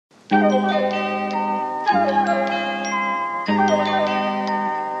The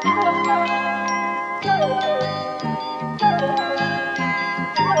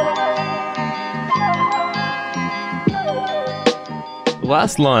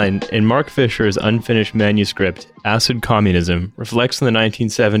last line in Mark Fisher's unfinished manuscript, Acid Communism, reflects on the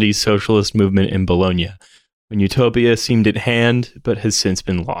 1970s socialist movement in Bologna, when utopia seemed at hand but has since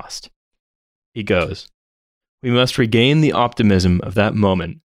been lost. He goes, "We must regain the optimism of that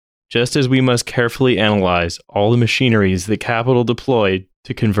moment, just as we must carefully analyze all the machineries that capital deployed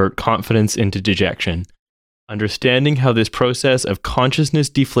to convert confidence into dejection. Understanding how this process of consciousness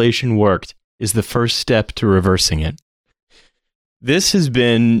deflation worked is the first step to reversing it." This has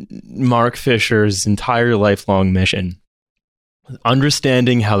been Mark Fisher's entire lifelong mission.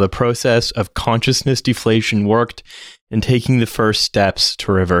 Understanding how the process of consciousness deflation worked and taking the first steps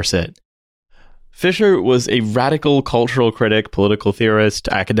to reverse it. Fisher was a radical cultural critic, political theorist,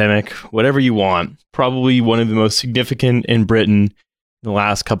 academic, whatever you want, probably one of the most significant in Britain in the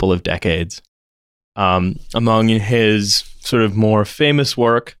last couple of decades. Among his sort of more famous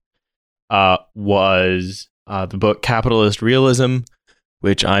work was the book Capitalist Realism,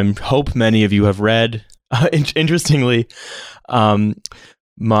 which I hope many of you have read. Interestingly,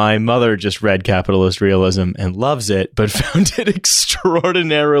 my mother just read Capitalist Realism and loves it, but found it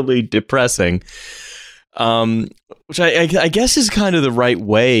extraordinarily depressing, which I guess is kind of the right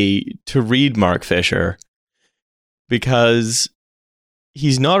way to read Mark Fisher, because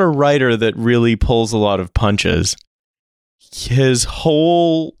he's not a writer that really pulls a lot of punches. His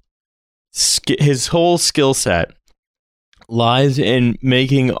whole skill set lies in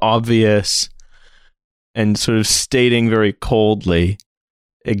making obvious and sort of stating very coldly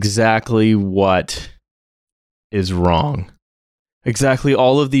exactly what is wrong. Exactly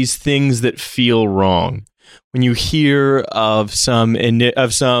all of these things that feel wrong. When you hear of some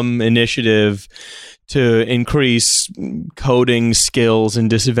initiative to increase coding skills in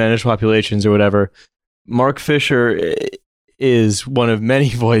disadvantaged populations or whatever, Mark Fisher is one of many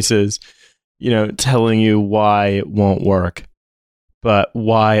voices, telling you why it won't work, but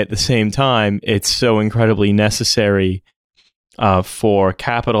why at the same time it's so incredibly necessary for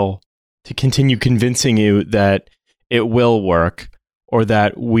capital to continue convincing you that it will work or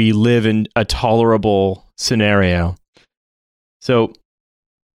that we live in a tolerable scenario. So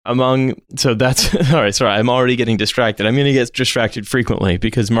that's all right. Sorry, I'm already getting distracted. I'm going to get distracted frequently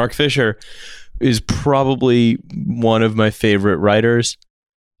because Mark Fisher is probably one of my favorite writers.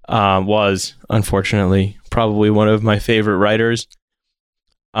 Was unfortunately probably one of my favorite writers.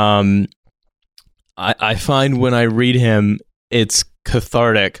 I find when I read him, it's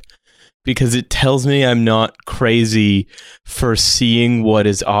cathartic because it tells me I'm not crazy for seeing what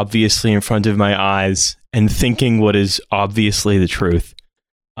is obviously in front of my eyes and thinking what is obviously the truth.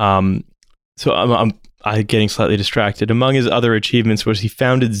 So I'm getting slightly distracted. Among his other achievements was he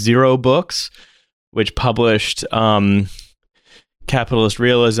founded Zero Books, which published Capitalist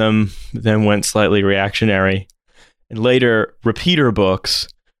Realism, then went slightly reactionary, and later Repeater Books,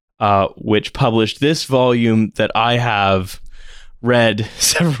 which published this volume that I have read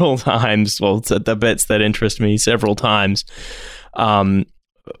several times. Well, it's the bits that interest me several times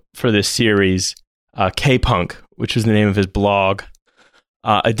for this series, K-Punk, which is the name of his blog.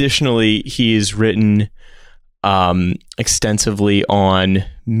 Additionally, he's written extensively on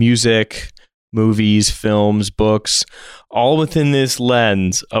music, movies, films, books, all within this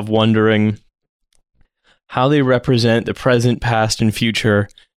lens of wondering how they represent the present, past, and future,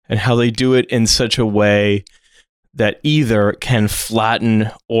 and how they do it in such a way that either can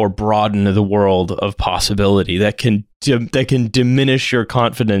flatten or broaden the world of possibility, that can diminish your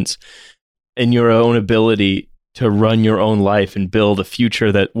confidence in your own ability to run your own life and build a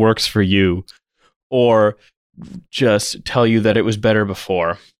future that works for you, or just tell you that it was better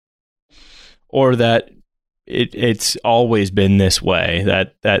before, or that it's always been this way,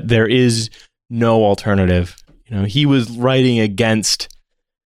 that there is no alternative. He was writing against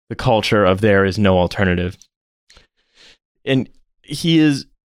the culture of there is no alternative. And he is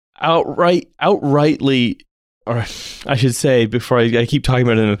outrightly, or I should say, before I keep talking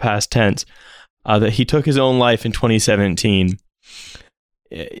about it in the past tense, that he took his own life in 2017.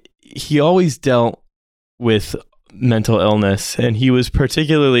 He always dealt with mental illness, and he was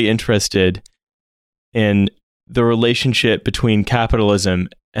particularly interested in the relationship between capitalism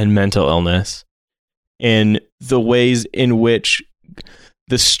and mental illness, in the ways in which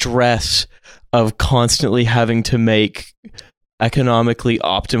the stress of constantly having to make economically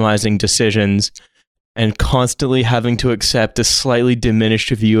optimizing decisions and constantly having to accept a slightly diminished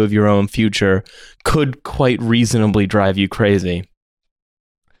view of your own future could quite reasonably drive you crazy.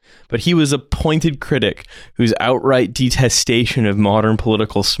 but he was a pointed critic whose outright detestation of modern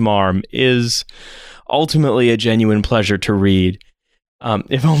political smarm is ultimately a genuine pleasure to read.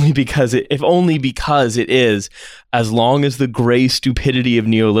 If only because it is, as long as the gray stupidity of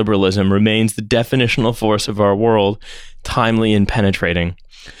neoliberalism remains the definitional force of our world, timely and penetrating.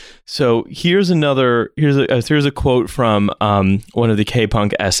 So here's a quote from one of the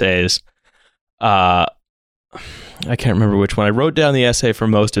K-Punk essays. I can't remember which one. I wrote down the essay for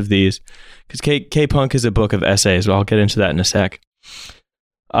most of these because K-Punk is a book of essays. But I'll get into that in a sec.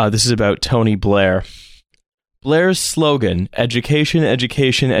 This is about Tony Blair. Blair's slogan, education,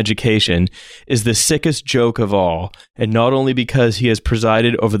 education, education, is the sickest joke of all, and not only because he has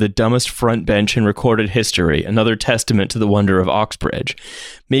presided over the dumbest front bench in recorded history, another testament to the wonder of Oxbridge.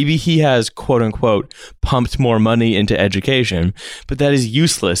 Maybe he has, quote-unquote, pumped more money into education, but that is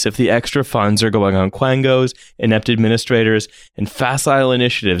useless if the extra funds are going on quangos, inept administrators, and facile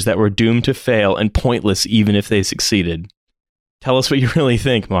initiatives that were doomed to fail and pointless even if they succeeded. Tell us what you really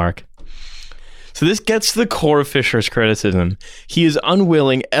think, Mark. So this gets to the core of Fisher's criticism. He is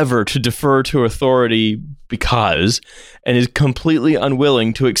unwilling ever to defer to authority and is completely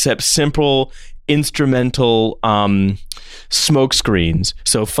unwilling to accept simple, instrumental smokescreens.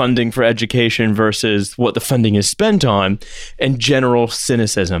 So funding for education versus what the funding is spent on, and general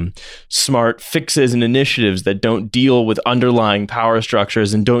cynicism. Smart fixes and initiatives that don't deal with underlying power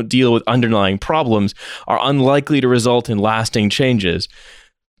structures and don't deal with underlying problems are unlikely to result in lasting changes.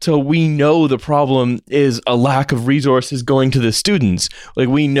 So we know the problem is a lack of resources going to the students. Like,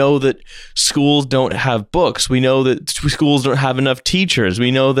 we know that schools don't have books. We know that schools don't have enough teachers. We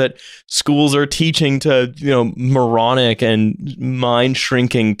know that schools are teaching to, moronic and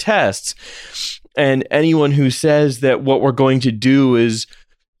mind-shrinking tests. And anyone who says that what we're going to do is,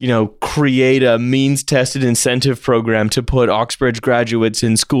 create a means-tested incentive program to put Oxbridge graduates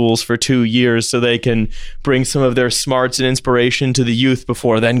in schools for 2 years so they can bring some of their smarts and inspiration to the youth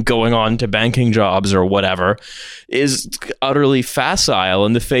before then going on to banking jobs or whatever is utterly facile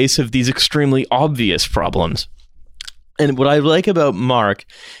in the face of these extremely obvious problems. And what I like about Mark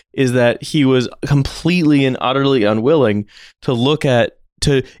is that he was completely and utterly unwilling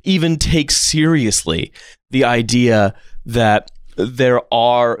to even take seriously the idea that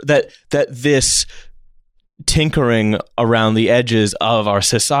this tinkering around the edges of our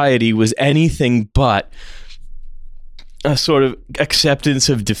society was anything but a sort of acceptance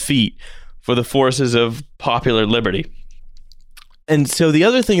of defeat for the forces of popular liberty. And so the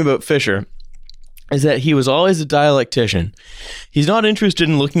other thing about Fisher is that he was always a dialectician. He's not interested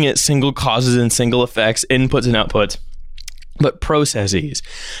in looking at single causes and single effects, inputs and outputs, but processes,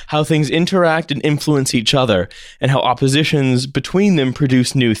 how things interact and influence each other, and how oppositions between them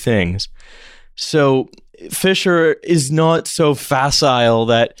produce new things. So Fisher is not so facile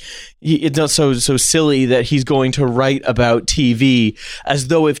that it's not so silly that he's going to write about TV as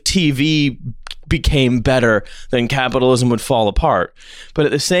though if TV became better, then capitalism would fall apart. But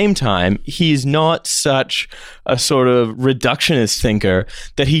at the same time, he's not such a sort of reductionist thinker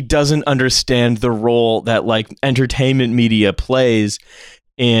that he doesn't understand the role that entertainment media plays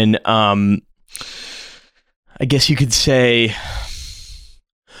in, I guess you could say,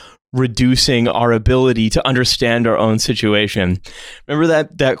 reducing our ability to understand our own situation. Remember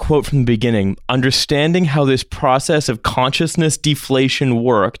that quote from the beginning, understanding how this process of consciousness deflation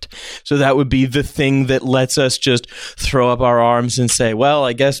worked. So that would be the thing that lets us just throw up our arms and say, well,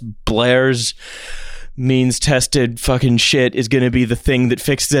 I guess Blair's means tested fucking shit is going to be the thing that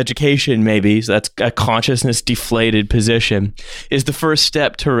fixes education, maybe. So that's a consciousness deflated position, is the first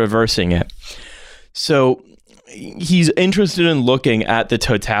step to reversing it. So he's interested in looking at the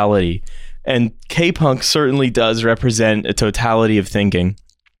totality, and K-Punk certainly does represent a totality of thinking,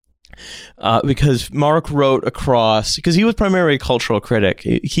 because Mark wrote across, because he was primarily a cultural critic.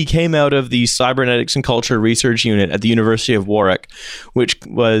 He came out of the Cybernetics and Culture Research Unit at the University of Warwick, which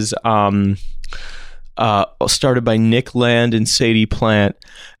was started by Nick Land and Sadie Plant.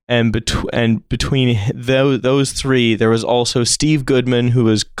 And between those three, there was also Steve Goodman, who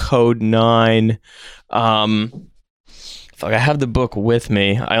was Code 9. I have the book with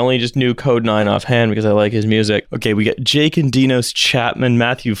me. I only just knew Code 9 offhand because I like his music. Okay, we got Jake and Dinos Chapman,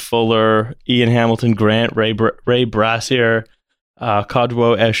 Matthew Fuller, Ian Hamilton Grant, Ray Brassier,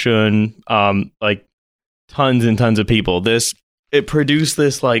 Kodwo Eshun, tons and tons of people. It produced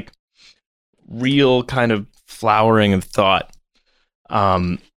this real kind of flowering of thought.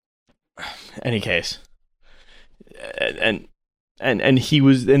 Any case, and he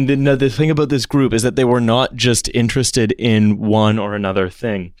was, and the thing about this group is that they were not just interested in one or another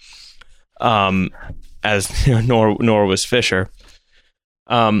thing, nor was Fisher.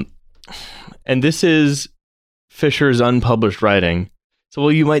 Um, and this is Fisher's unpublished writing. So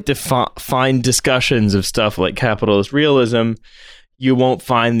while you might find discussions of stuff like capitalist realism, you won't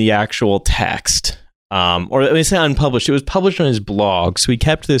find the actual text. Or let me say unpublished. It was published on his blog. So he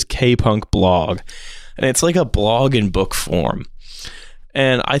kept this K-Punk blog. And it's like a blog in book form.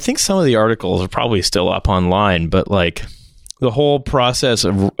 And I think some of the articles are probably still up online, but like the whole process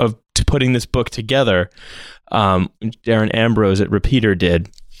of putting this book together, Darren Ambrose at Repeater did.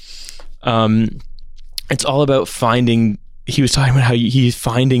 It's all about finding. He was talking about how he's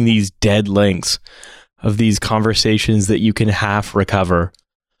finding these dead links of these conversations that you can half recover.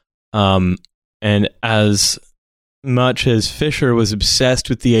 And as much as Fisher was obsessed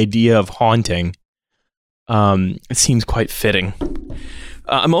with the idea of haunting, it seems quite fitting.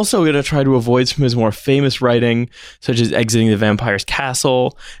 I'm also going to try to avoid some of his more famous writing, such as Exiting the Vampire's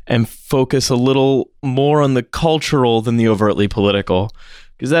Castle, and focus a little more on the cultural than the overtly political.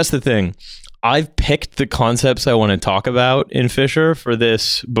 Because that's the thing. I've picked the concepts I want to talk about in Fisher for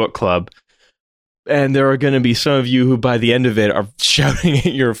this book club. And there are going to be some of you who by the end of it are shouting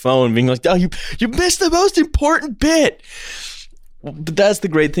at your phone, being like, oh, you missed the most important bit. But that's the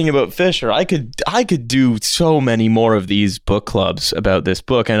great thing about Fisher. I could do so many more of these book clubs about this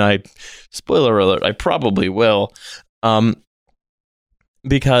book, and spoiler alert, I probably will,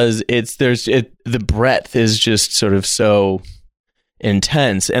 because the breadth is just sort of so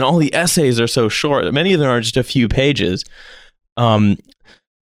intense, and all the essays are so short. Many of them are just a few pages, but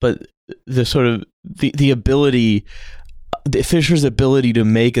the sort of the ability, Fisher's ability to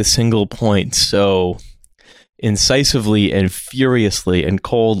make a single point so incisively and furiously and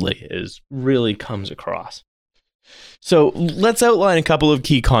coldly really comes across. So let's outline a couple of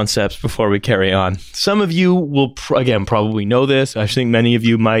key concepts before we carry on. Some of you will again probably know this. I think many of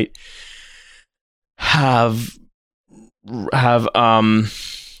you might have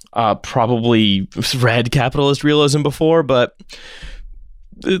probably read capitalist realism before, but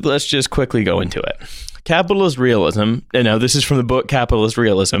let's just quickly go into it. Capitalist realism, and now this is from the book Capitalist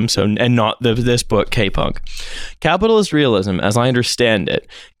Realism, and not this book, K-Punk. Capitalist realism, as I understand it,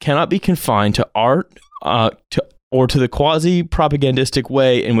 cannot be confined to art or to the quasi-propagandistic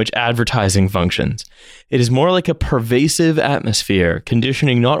way in which advertising functions. It is more like a pervasive atmosphere,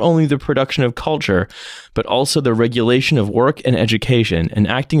 conditioning not only the production of culture, but also the regulation of work and education, and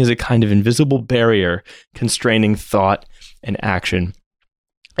acting as a kind of invisible barrier constraining thought and action.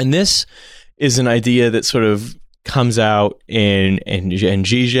 And this is an idea that sort of comes out in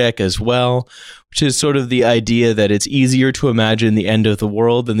Zizek as well, which is sort of the idea that it's easier to imagine the end of the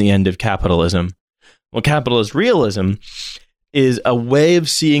world than the end of capitalism. Well, capitalist realism is a way of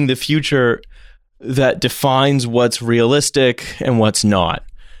seeing the future that defines what's realistic and what's not,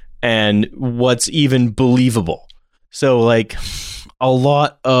 and what's even believable. So, like, a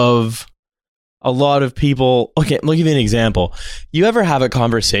lot of people, okay, I'll give you an example. You ever have a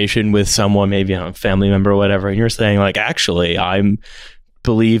conversation with someone, maybe a family member or whatever, and you're saying like, actually, I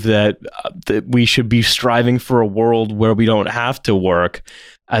believe that we should be striving for a world where we don't have to work,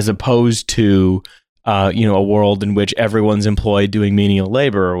 as opposed to, a world in which everyone's employed doing menial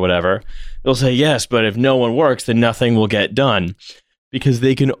labor or whatever. They'll say, yes, but if no one works, then nothing will get done, because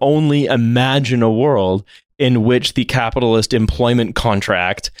they can only imagine a world in which the capitalist employment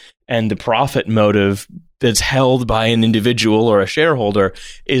contract and the profit motive that's held by an individual or a shareholder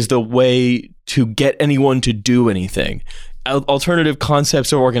is the way to get anyone to do anything. Alternative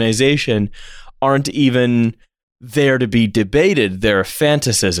concepts of organization aren't even there to be debated. They're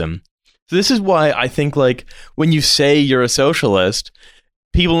fantasism. So this is why I think, like, when you say you're a socialist,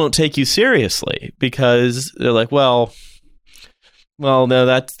 people don't take you seriously, because they're like, well, no,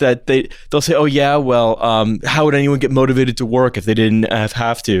 they'll say, oh yeah, well, how would anyone get motivated to work if they didn't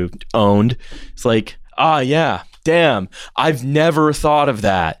have to? Owned. It's like, yeah, damn, I've never thought of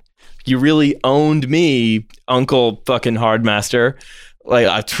that. You really owned me, Uncle fucking Hardmaster. Like,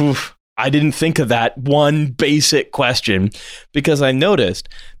 I didn't think of that one basic question, because I noticed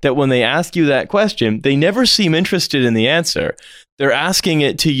that when they ask you that question, they never seem interested in the answer. They're asking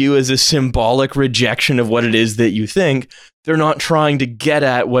it to you as a symbolic rejection of what it is that you think. They're not trying to get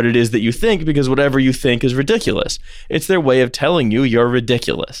at what it is that you think, because whatever you think is ridiculous. It's their way of telling you you're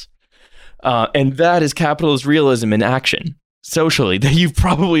ridiculous. And that is capitalist realism in action, socially, that you've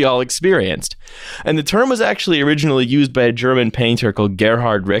probably all experienced. And the term was actually originally used by a German painter called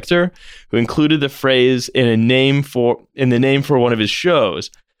Gerhard Richter, who included the phrase in the name for one of his shows.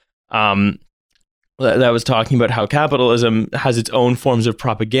 That was talking about how capitalism has its own forms of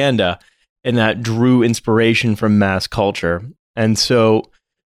propaganda, and that drew inspiration from mass culture. And so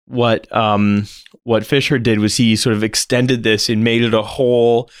what what Fisher did was he sort of extended this and made it a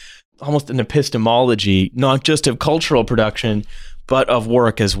whole, almost an epistemology, not just of cultural production, but of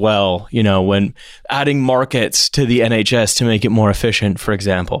work as well. When adding markets to the NHS to make it more efficient, for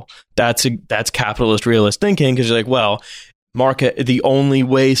example, that's capitalist realist thinking, because you're like, well, market, the only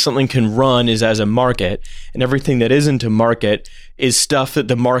way something can run is as a market, and everything that isn't a market is stuff that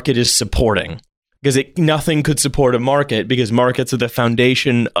the market is supporting, because nothing could support a market, because markets are the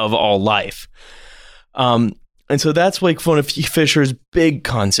foundation of all life. And so that's like one of Fisher's big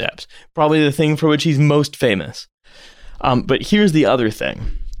concepts, probably the thing for which he's most famous. But here's the other thing,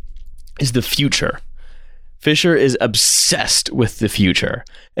 is the future. Fisher is obsessed with the future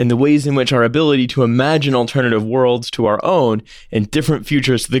and the ways in which our ability to imagine alternative worlds to our own and different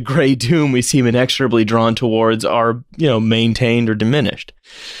futures to the gray doom we seem inexorably drawn towards are, maintained or diminished.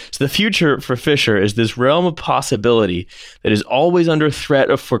 So the future for Fisher is this realm of possibility that is always under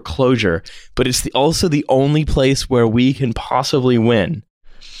threat of foreclosure, but it's also the only place where we can possibly win.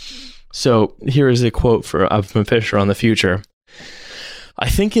 So here is a quote from Fisher on the future. I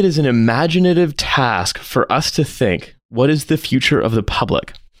think it is an imaginative task for us to think, what is the future of the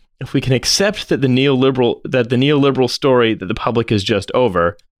public? If we can accept that the neoliberal story that the public is just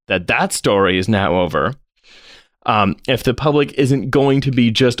over, that story is now over. If the public isn't going to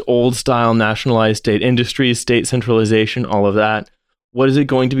be just old style nationalized state industries, state centralization, all of that, what is it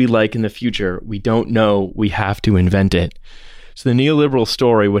going to be like in the future? We don't know. We have to invent it. So the neoliberal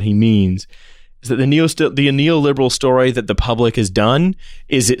story, what he means is that the neoliberal story that the public has done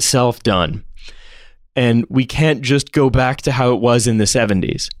is itself done. And we can't just go back to how it was in the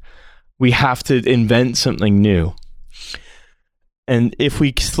 70s. We have to invent something new. And if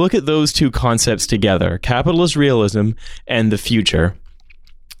we look at those two concepts together, capitalist realism and the future,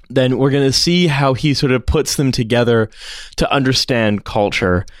 then we're going to see how he sort of puts them together to understand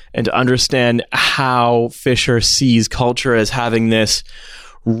culture and to understand how Fisher sees culture as having this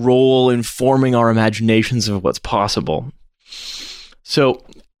role in forming our imaginations of what's possible. So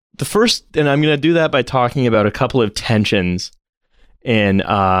the first, and I'm going to do that by talking about a couple of tensions in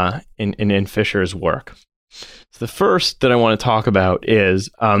Fisher's work. So the first that I want to talk about is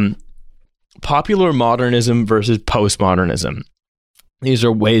popular modernism versus postmodernism. These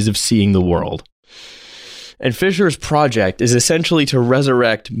are ways of seeing the world. And Fisher's project is essentially to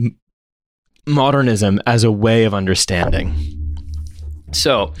resurrect modernism as a way of understanding.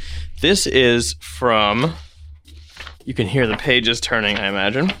 So this is from, you can hear the pages turning, I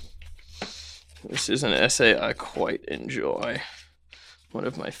imagine. This is an essay I quite enjoy. One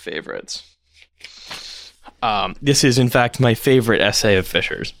of my favorites. This is, in fact, my favorite essay of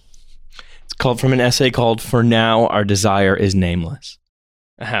Fisher's. It's from an essay called For Now Our Desire is Nameless.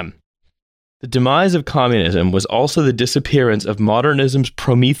 Ahem. The demise of communism was also the disappearance of modernism's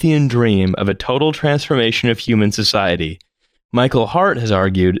Promethean dream of a total transformation of human society. Michael Hart has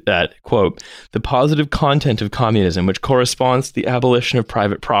argued that, quote, the positive content of communism, which corresponds to the abolition of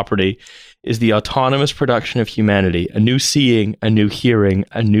private property, is the autonomous production of humanity, a new seeing, a new hearing,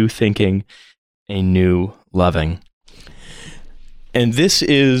 a new thinking, a new loving. And this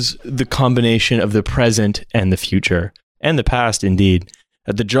is the combination of the present and the future, and the past, indeed.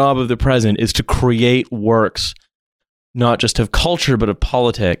 That the job of the present is to create works, not just of culture, but of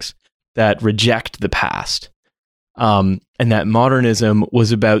politics, that reject the past. And that modernism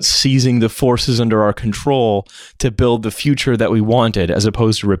was about seizing the forces under our control to build the future that we wanted, as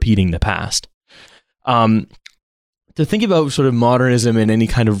opposed to repeating the past. To think about sort of modernism in any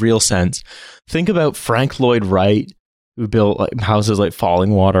kind of real sense, think about Frank Lloyd Wright, who built houses like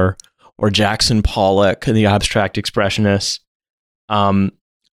Fallingwater, or Jackson Pollock and the abstract expressionists. And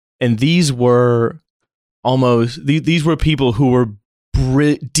these were these were people who were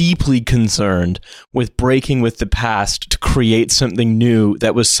deeply concerned with breaking with the past to create something new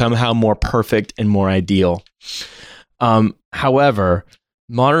that was somehow more perfect and more ideal. However,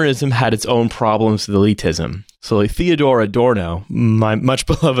 modernism had its own problems with elitism. So like Theodor Adorno, much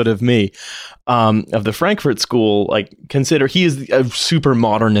beloved of me, of the Frankfurt School, he is a super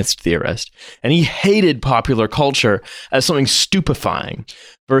modernist theorist, and he hated popular culture as something stupefying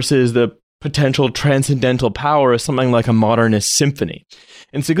versus the potential transcendental power of something like a modernist symphony.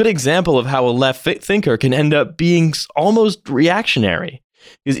 And it's a good example of how a left thinker can end up being almost reactionary.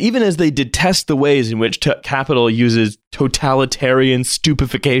 Because even as they detest the ways in which capital uses totalitarian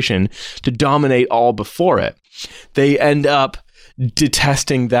stupefaction to dominate all before it, they end up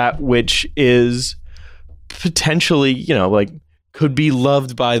detesting that which is potentially, could be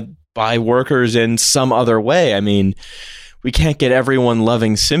loved by workers in some other way. I mean, we can't get everyone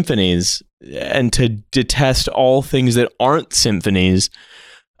loving symphonies, and to detest all things that aren't symphonies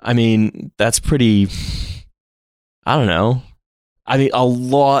I mean, that's pretty, I don't know. I mean, a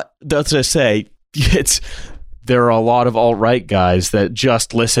lot, that's what I say, there are a lot of alt-right guys that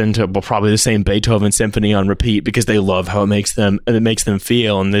just listen to probably the same Beethoven symphony on repeat because they love how it makes them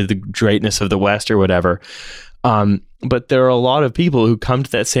feel and the greatness of the West or whatever. But there are a lot of people who come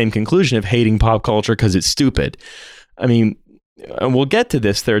to that same conclusion of hating pop culture because it's stupid. I mean, and we'll get to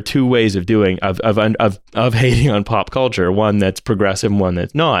this. There are two ways of doing of hating on pop culture. One that's progressive, and one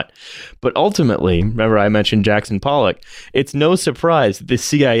that's not. But ultimately, remember I mentioned Jackson Pollock. It's no surprise that the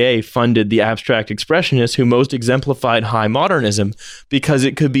CIA funded the abstract expressionists who most exemplified high modernism because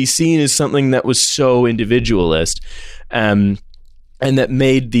it could be seen as something that was so individualist. And that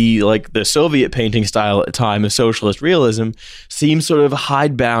made the Soviet painting style at the time of socialist realism seem sort of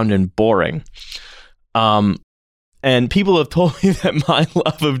hidebound and boring. And people have told me that my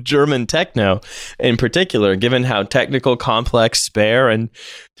love of German techno, in particular, given how technical, complex, spare, and,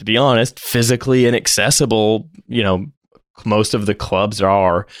 to be honest, physically inaccessible, most of the clubs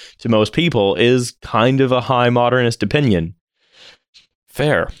are to most people, is kind of a high modernist opinion.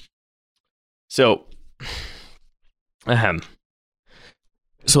 Fair. So,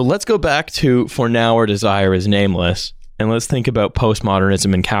 So let's go back to For Now Our Desire is Nameless, and let's think about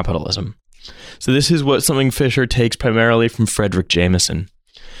postmodernism and capitalism. So this is something Fisher takes primarily from Fredric Jameson.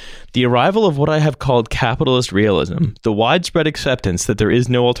 The arrival of what I have called capitalist realism, the widespread acceptance that there is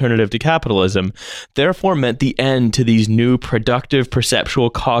no alternative to capitalism, therefore meant the end to these new productive,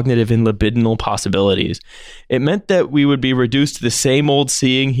 perceptual, cognitive, and libidinal possibilities. It meant that we would be reduced to the same old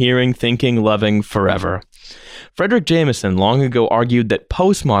seeing, hearing, thinking, loving forever. Fredric Jameson long ago argued that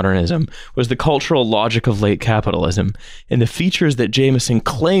postmodernism was the cultural logic of late capitalism, and the features that Jameson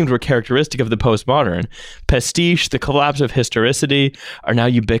claimed were characteristic of the postmodern, pastiche, the collapse of historicity, are now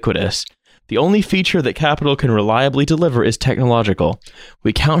ubiquitous. The only feature that capital can reliably deliver is technological.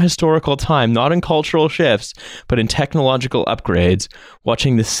 We count historical time not in cultural shifts, but in technological upgrades,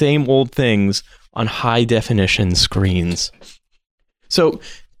 watching the same old things on high-definition screens. So,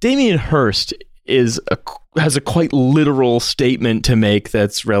 Damien Hirst has a quite literal statement to make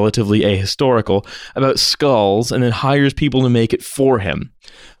that's relatively ahistorical about skulls and then hires people to make it for him.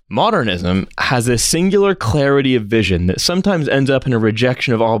 Modernism has a singular clarity of vision that sometimes ends up in a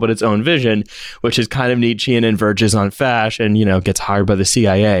rejection of all but its own vision, which is kind of Nietzschean and verges on fash and, gets hired by the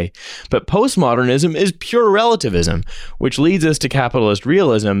CIA. But postmodernism is pure relativism, which leads us to capitalist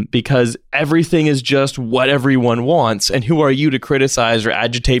realism because everything is just what everyone wants, and who are you to criticize or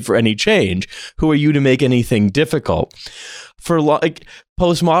agitate for any change? Who are you to make anything difficult?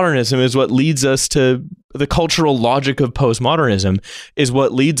 Postmodernism is what leads us to the cultural logic of postmodernism is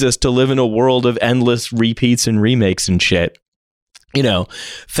what leads us to live in a world of endless repeats and remakes and shit.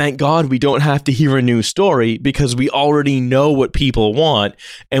 Thank God we don't have to hear a new story because we already know what people want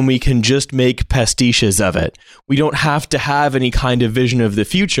and we can just make pastiches of it. We don't have to have any kind of vision of the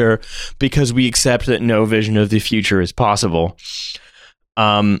future because we accept that no vision of the future is possible.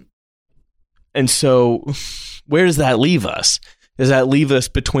 And so where does that leave us? Does that leave us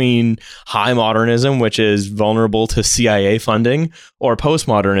between high modernism, which is vulnerable to CIA funding, or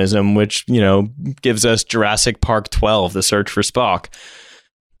postmodernism, which, gives us Jurassic Park 12, The Search for Spock?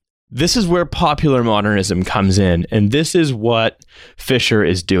 This is where popular modernism comes in, and this is what Fisher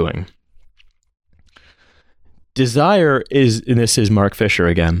is doing. Desire is, and this is Mark Fisher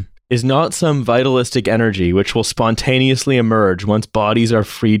again, is not some vitalistic energy which will spontaneously emerge once bodies are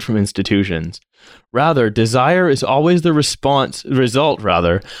freed from institutions. Rather, desire is always the result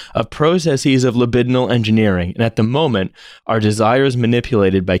of processes of libidinal engineering, and at the moment, our desire is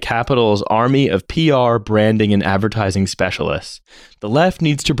manipulated by capital's army of PR, branding, and advertising specialists. The left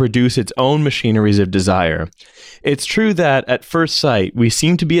needs to produce its own machineries of desire. It's true that, at first sight, we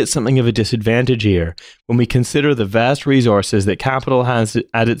seem to be at something of a disadvantage here when we consider the vast resources that capital has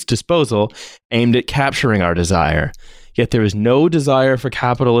at its disposal aimed at capturing our desire. Yet there is no desire for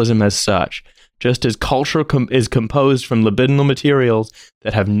capitalism as such. Just as culture is composed from libidinal materials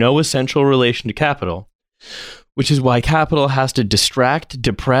that have no essential relation to capital, which is why capital has to distract,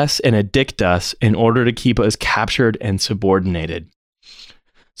 depress, and addict us in order to keep us captured and subordinated.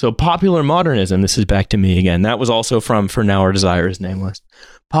 So popular modernism, this is back to me again, that was also from For Now Our Desire is Nameless.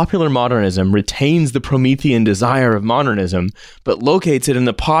 Popular modernism retains the Promethean desire of modernism, but locates it in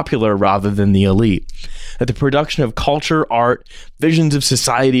the popular rather than the elite. That the production of culture, art, visions of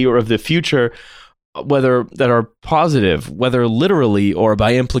society or of the future, whether that are positive, whether literally or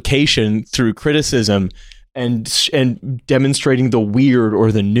by implication through criticism and demonstrating the weird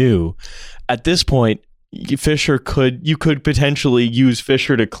or the new, at this point you could potentially use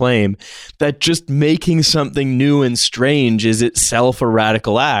Fisher to claim that just making something new and strange is itself a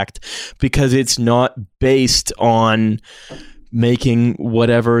radical act, because it's not based on making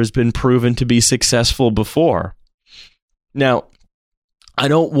whatever has been proven to be successful before. Now, I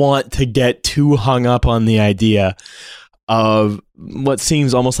don't want to get too hung up on the idea of what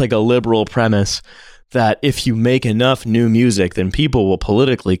seems almost like a liberal premise that if you make enough new music, then people will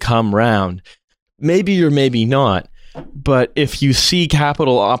politically come round. Maybe or maybe not, but if you see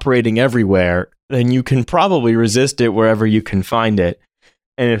capital operating everywhere, then you can probably resist it wherever you can find it.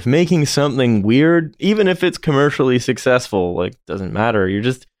 And if making something weird, even if it's commercially successful, like, doesn't matter.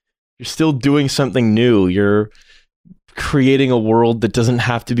 You're still doing something new. You're creating a world that doesn't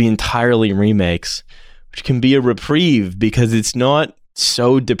have to be entirely remakes, which can be a reprieve because it's not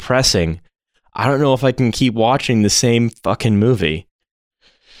so depressing. I don't know if I can keep watching the same fucking movie.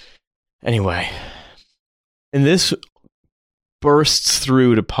 Anyway, and this bursts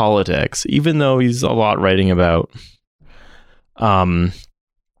through to politics, even though he's a lot writing about culture.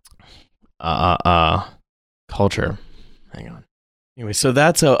 Hang on. Anyway, so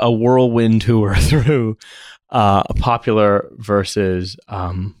that's a whirlwind tour through popular versus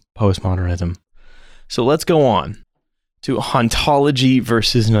postmodernism. So let's go on to hauntology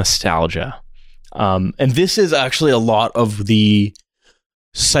versus nostalgia. And this is actually a lot of the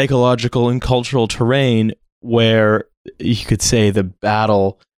psychological and cultural terrain where you could say the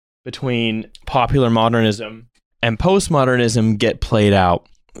battle between popular modernism and postmodernism get played out.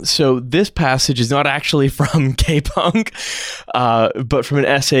 So this passage is not actually from K-Punk, but from an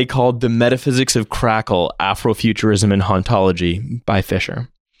essay called The Metaphysics of Crackle, Afrofuturism and Hauntology by Fisher.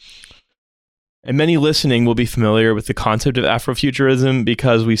 And many listening will be familiar with the concept of Afrofuturism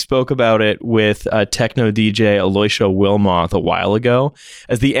because we spoke about it with techno DJ Aloysia Wilmoth a while ago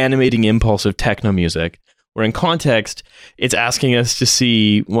as the animating impulse of techno music, where in context, it's asking us to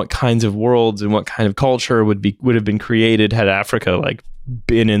see what kinds of worlds and what kind of culture would have been created had Africa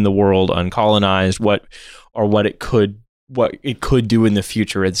been in the world uncolonized, what it could do in the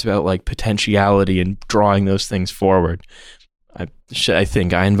future. It's about potentiality and drawing those things forward. I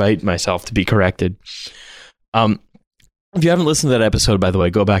think I invite myself to be corrected. If you haven't listened to that episode, by the way,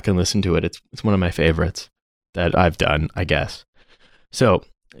 go back and listen to it. It's one of my favorites that I've done, I guess. So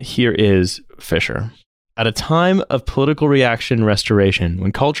here is Fisher. At a time of political reaction and restoration,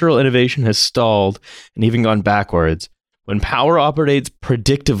 when cultural innovation has stalled and even gone backwards, when power operates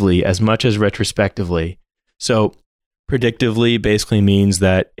predictively as much as retrospectively. So predictively basically means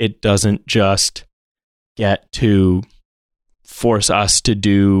that it doesn't just get to force us to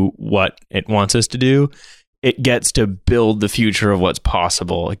do what it wants us to do. It gets to build the future of what's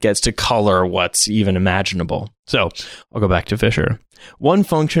possible. It gets to color what's even imaginable. So I'll go back to Fisher. One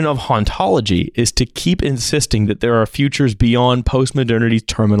function of hauntology is to keep insisting that there are futures beyond postmodernity's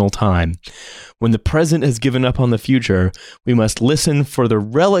terminal time. When the present has given up on the future, we must listen for the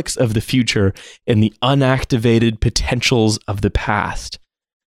relics of the future in the unactivated potentials of the past.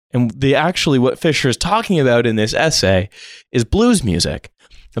 And what Fisher is talking about in this essay is blues music.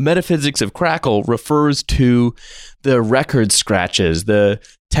 The Metaphysics of Crackle refers to the record scratches, the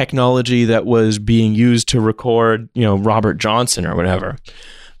technology that was being used to record, Robert Johnson or whatever.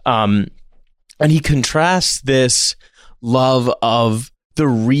 And he contrasts this love of the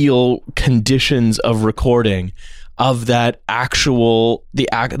real conditions of recording, of that actual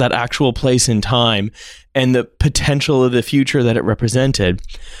place in time and the potential of the future that it represented,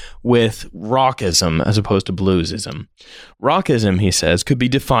 with rockism as opposed to bluesism. Rockism, he says, could be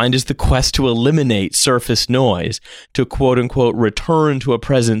defined as the quest to eliminate surface noise, to quote-unquote return to a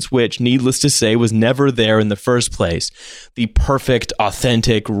presence which, needless to say, was never there in the first place. The perfect,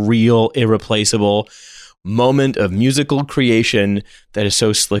 authentic, real, irreplaceable moment of musical creation that is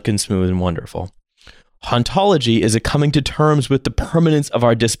so slick and smooth and wonderful. Hauntology is a coming to terms with the permanence of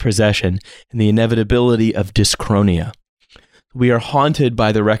our dispossession and the inevitability of dyschronia. We are haunted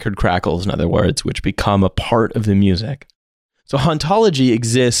by the record crackles, in other words, which become a part of the music. So hauntology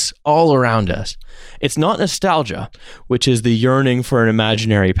exists all around us. It's not nostalgia, which is the yearning for an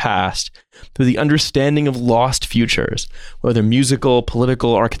imaginary past, but the understanding of lost futures, whether musical,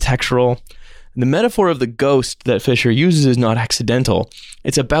 political, architectural. And the metaphor of the ghost that Fisher uses is not accidental.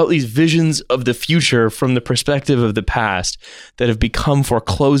 It's about these visions of the future from the perspective of the past that have become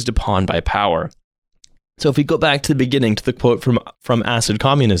foreclosed upon by power. So if we go back to the beginning, to the quote from Acid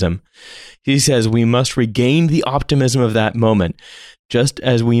Communism, he says, we must regain the optimism of that moment, just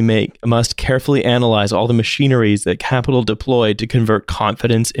as we must carefully analyze all the machineries that capital deployed to convert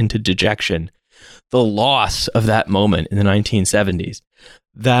confidence into dejection. The loss of that moment in the 1970s,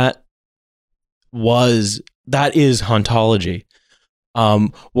 that that is hauntology.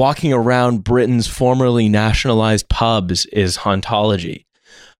 Walking around Britain's formerly nationalized pubs is hauntology.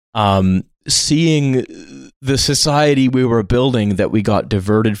 Seeing the society we were building that we got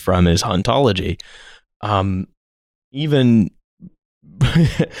diverted from is hauntology. Even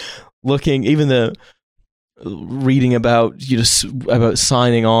reading about about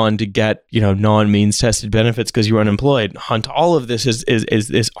signing on to get non-means tested benefits because you're unemployed. All of this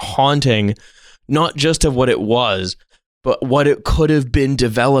is haunting, not just of what it was, but what it could have been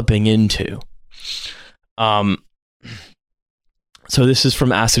developing into. So this is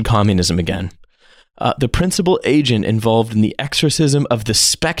from Acid Communism again. The principal agent involved in the exorcism of the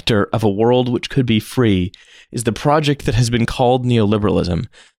specter of a world which could be free is the project that has been called neoliberalism,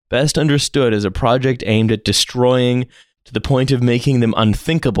 best understood as a project aimed at destroying, to the point of making them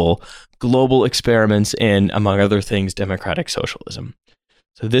unthinkable, global experiments in, among other things, democratic socialism.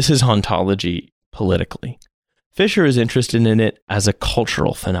 So this is hauntology politically. Fisher is interested in it as a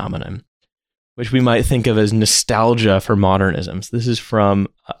cultural phenomenon, which we might think of as nostalgia for modernism. So this is from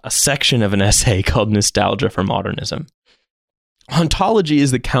a section of an essay called Nostalgia for Modernism. Hauntology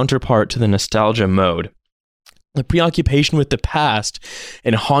is the counterpart to the nostalgia mode. The preoccupation with the past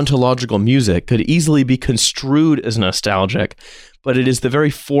in hauntological music could easily be construed as nostalgic, but it is the very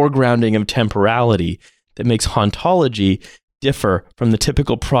foregrounding of temporality that makes hauntology differ from the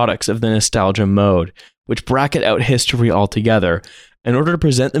typical products of the nostalgia mode, which bracket out history altogether in order to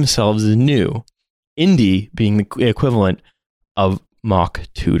present themselves as new, indie being the equivalent of mock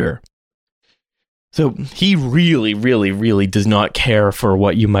Tudor. So he really, really, really does not care for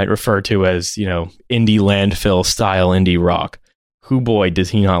what you might refer to as, indie landfill style indie rock. Who boy does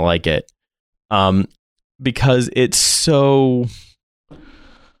he not like it? Because it's so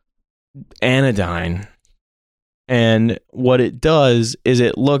anodyne. And what it does is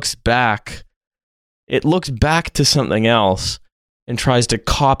it looks back to something else and tries to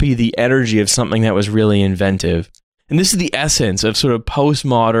copy the energy of something that was really inventive. And this is the essence of sort of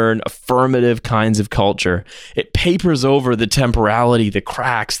postmodern, affirmative kinds of culture. It papers over the temporality, the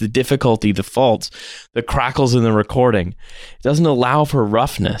cracks, the difficulty, the faults, the crackles in the recording. It doesn't allow for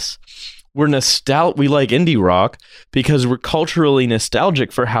roughness. We like indie rock because we're culturally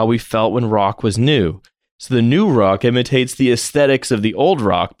nostalgic for how we felt when rock was new. So the new rock imitates the aesthetics of the old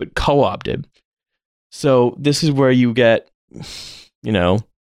rock, but co-opted. So this is where you get,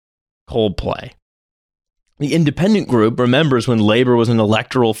 Coldplay. The independent group remembers when Labour was an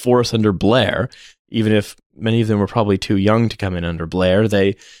electoral force under Blair, even if many of them were probably too young to come in under Blair.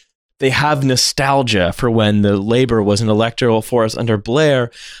 They have nostalgia for when the Labour was an electoral force under Blair,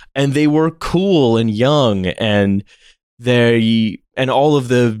 and they were cool and young, and all of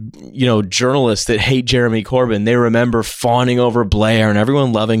the journalists that hate Jeremy Corbyn, they remember fawning over Blair and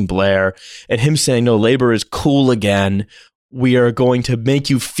everyone loving Blair, and him saying, no, Labour is cool again. We are going to make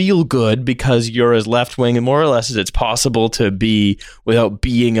you feel good because you're as left-wing and more or less as it's possible to be without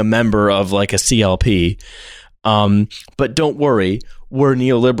being a member of like a CLP. But don't worry, we're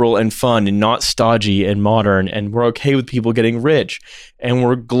neoliberal and fun and not stodgy and modern, and we're okay with people getting rich, and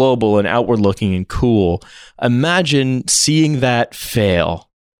we're global and outward-looking and cool. Imagine seeing that fail.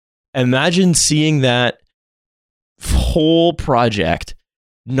 Imagine seeing that whole project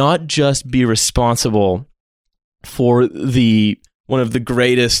not just be responsible for one of the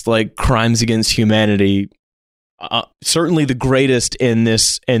greatest crimes against humanity, certainly the greatest in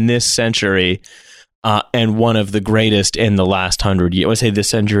this century, and one of the greatest in the last 100 years. When I say this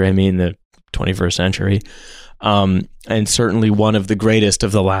century, I mean the 21st century, and certainly one of the greatest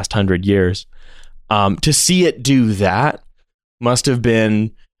of the last 100 years. To see it do that must have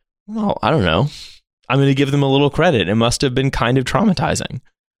been, well, I don't know. I'm going to give them a little credit. It must have been kind of traumatizing.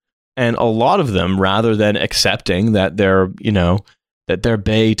 And a lot of them, rather than accepting that their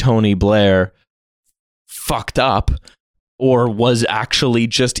bae Tony Blair fucked up or was actually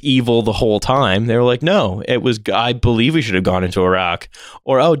just evil the whole time, they were like, no, I believe we should have gone into Iraq.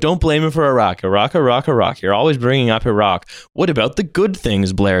 Or, oh, don't blame him for Iraq. Iraq. You're always bringing up Iraq. What about the good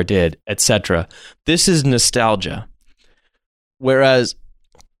things Blair did, etc.? This is nostalgia. Whereas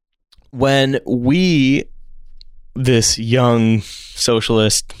when this young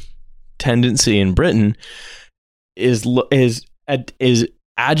socialist tendency in Britain is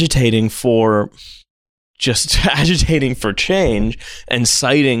agitating for change and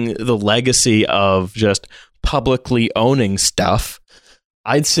citing the legacy of just publicly owning stuff,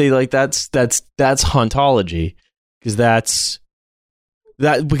 I'd say that's hauntology, because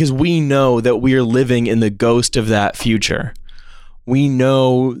because we know that we are living in the ghost of that future. We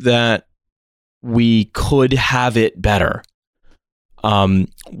know that we could have it better.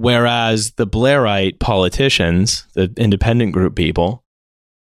 Whereas the Blairite politicians, the independent group people,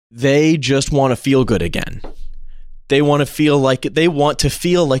 they just want to feel good again. They want to feel like they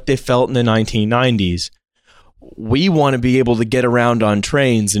felt in the 1990s. We want to be able to get around on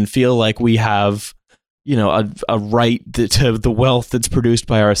trains and feel like we have, a right to the wealth that's produced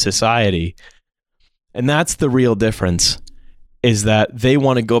by our society. And that's the real difference, is that they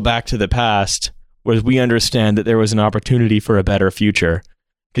want to go back to the past, whereas we understand that there was an opportunity for a better future.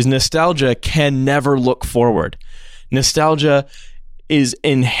 Because nostalgia can never look forward. Nostalgia is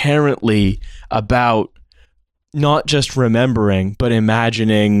inherently about not just remembering, but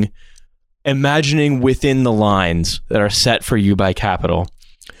imagining within the lines that are set for you by capital.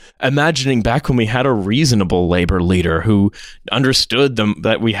 Imagining back when we had a reasonable labor leader who understood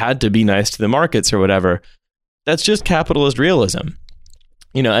that we had to be nice to the markets or whatever. That's just capitalist realism.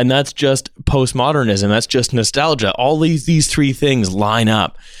 And that's just postmodernism. That's just nostalgia. All these three things line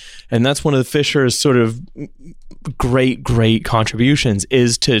up. And that's one of Fisher's sort of great contributions,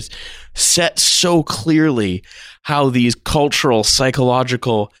 is to set so clearly how these cultural,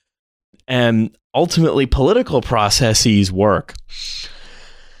 psychological, and ultimately political processes work.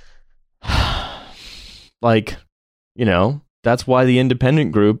 That's why the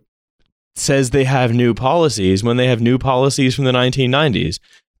independent group says they have new policies when they have new policies from the 1990s.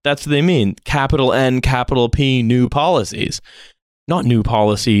 That's what they mean. Capital N, capital P, new policies. Not new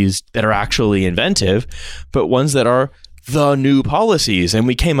policies that are actually inventive, but ones that are the new policies. And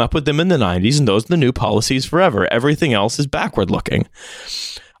we came up with them in the 90s, and those are the new policies forever. Everything else is backward looking.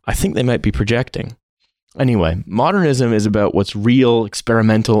 I think they might be projecting. Anyway, modernism is about what's real,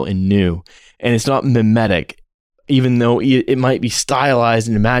 experimental, and new. And it's not mimetic. Even though it might be stylized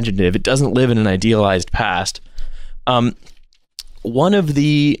and imaginative, it doesn't live in an idealized past. One of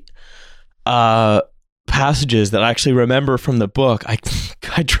the passages that I actually remember from the book, I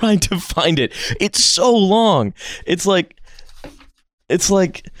tried to find it. It's so long. It's like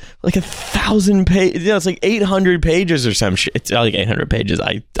 1,000 pages. It's like 800 pages or some shit. It's like 800 pages.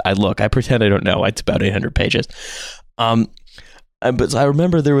 I pretend I don't know. It's about 800 pages. But I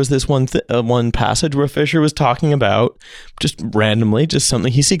remember there was this one passage where Fisher was talking about, just randomly, just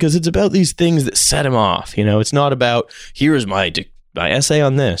something he see, because it's about these things that set him off. It's not about, here's my essay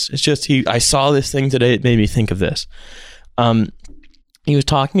on this. It's just I saw this thing today. It made me think of this. He was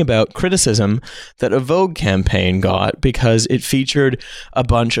talking about criticism that a Vogue campaign got because it featured a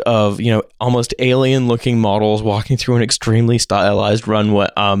bunch of, almost alien-looking models walking through an extremely stylized runway,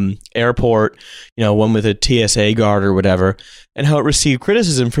 airport, one with a TSA guard or whatever, and how it received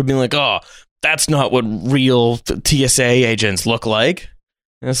criticism for being like, oh, that's not what real TSA agents look like.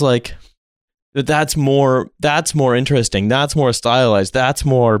 And it's like, that's more interesting. That's more stylized. That's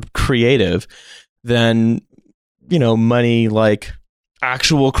more creative than, money like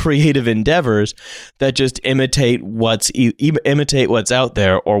actual creative endeavors that just imitate what's out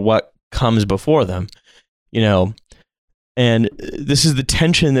there or what comes before them, and this is the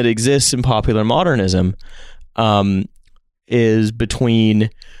tension that exists in popular modernism, is between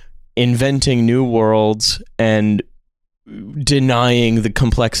inventing new worlds and denying the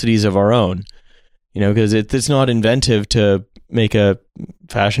complexities of our own, because it's not inventive to make a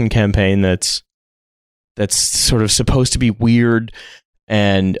fashion campaign that's sort of supposed to be weird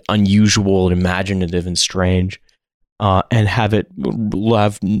and unusual and imaginative and strange, and have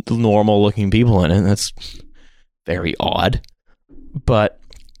normal looking people in it. That's very odd.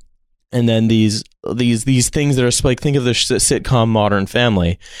 And then these things that are like, think of the sitcom Modern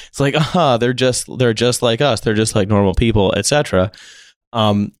Family. It's like, they're just like us. They're just like normal people, etc.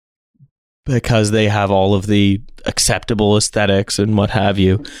 Because they have all of the acceptable aesthetics and what have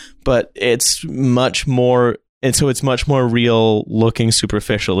you. But it's much more. And so it's much more real looking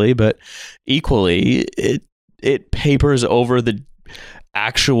superficially, but equally it papers over the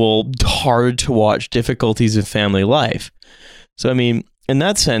actual hard to watch difficulties of family life. So, I mean, in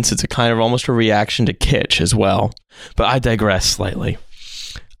that sense, it's a kind of almost a reaction to kitsch as well, but I digress slightly.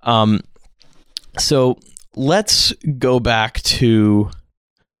 So let's go back to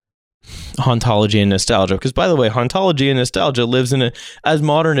hauntology and nostalgia, because, by the way, hauntology and nostalgia lives in a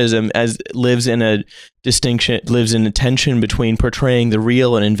tension between portraying the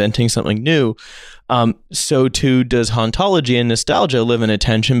real and inventing something new. So too does hauntology and nostalgia live in a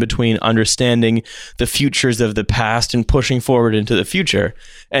tension between understanding the futures of the past and pushing forward into the future.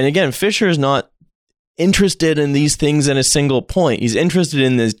 And again, Fisher is not interested in these things in a single point. He's interested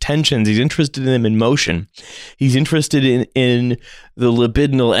in these tensions. He's interested in them in motion. He's interested in the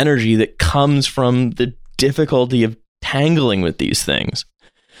libidinal energy that comes from the difficulty of tangling with these things.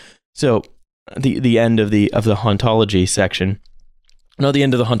 So the end of the hauntology section not the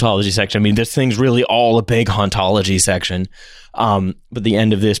end of the hauntology section. I mean, this thing's really all a big hauntology section. But the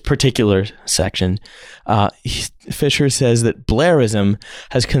end of this particular section, Fisher says that Blairism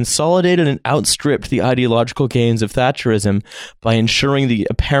has consolidated and outstripped the ideological gains of Thatcherism by ensuring the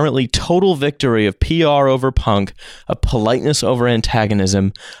apparently total victory of PR over punk, of politeness over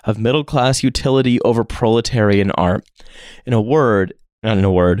antagonism, of middle-class utility over proletarian art.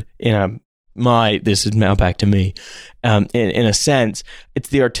 This is now back to me. In a sense, it's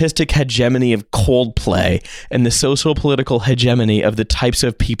the artistic hegemony of Coldplay and the social-political hegemony of the types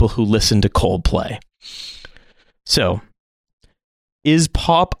of people who listen to Coldplay. So, is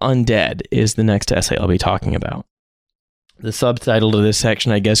pop undead is the next essay I'll be talking about. The subtitle to this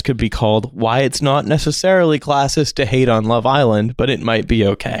section, I guess, could be called Why It's Not Necessarily Classist to Hate on Love Island, but it might be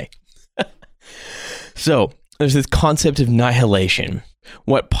okay. So, there's this concept of nihilation.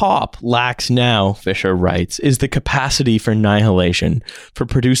 What pop lacks now, Fisher writes, is the capacity for nihilation, for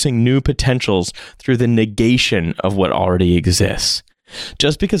producing new potentials through the negation of what already exists.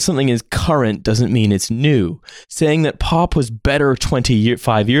 Just because something is current doesn't mean it's new. Saying that pop was better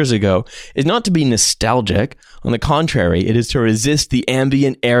 25 years ago is not to be nostalgic. On the contrary, it is to resist the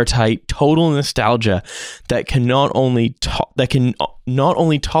ambient, airtight, total nostalgia that can not only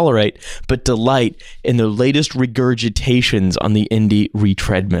tolerate but delight in the latest regurgitations on the indie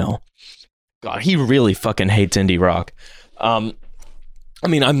retreadmill. God, he really fucking hates indie rock. I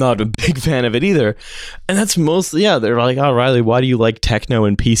mean, I'm not a big fan of it either. And that's mostly, they're like, oh, Riley, why do you like techno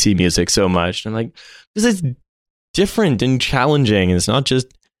and PC music so much? And I'm like, because it's different and challenging. And it's not just,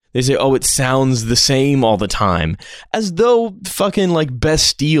 they say, oh, it sounds the same all the time. As though fucking like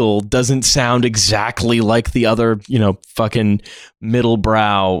Bastille doesn't sound exactly like the other, fucking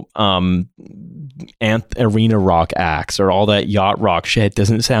middle-brow arena rock acts or all that yacht rock shit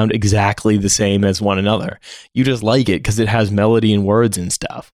doesn't sound exactly the same as one another. You just like it because it has melody and words and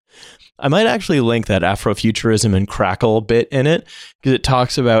stuff. I might actually link that Afrofuturism and Crackle bit in it because it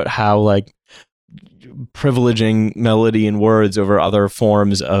talks about how like privileging melody and words over other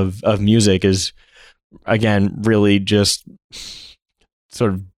forms of music is, again, really just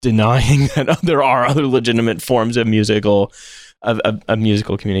sort of denying that there are other legitimate forms of musical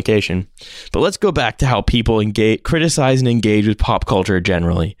communication. But let's go back to how people criticize and engage with pop culture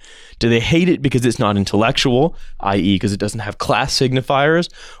generally. Do they hate it because it's not intellectual, i.e. because it doesn't have class signifiers,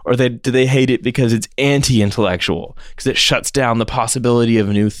 or do they hate it because it's anti-intellectual, because it shuts down the possibility of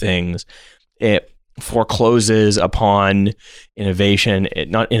new things? It forecloses upon invention,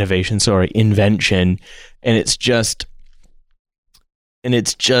 and it's just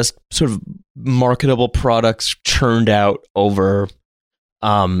sort of marketable products churned out over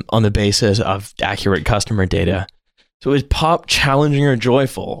on the basis of accurate customer data. So is pop challenging or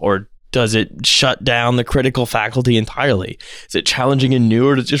joyful, or does it shut down the critical faculty entirely? Is it challenging and new,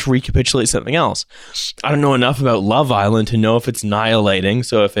 or does it just recapitulate something else? I don't know enough about Love Island to know if it's annihilating,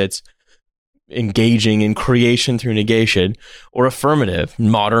 so if it's engaging in creation through negation, or affirmative,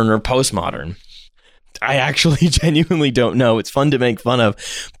 modern or postmodern. I actually genuinely don't know. It's fun to make fun of,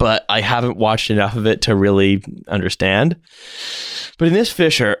 but I haven't watched enough of it to really understand. But in this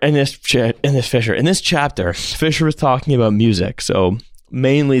chapter, Fisher was talking about music. So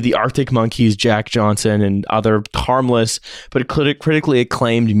mainly the Arctic Monkeys, Jack Johnson, and other harmless but critically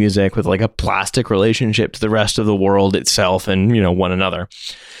acclaimed music with like a plastic relationship to the rest of the world itself and, one another.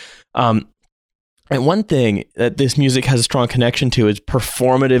 And one thing that this music has a strong connection to is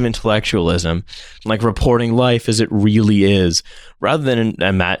performative intellectualism, like reporting life as it really is, rather than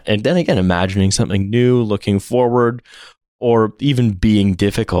imagining something new, looking forward, or even being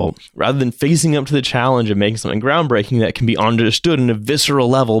difficult, rather than facing up to the challenge of making something groundbreaking that can be understood on a visceral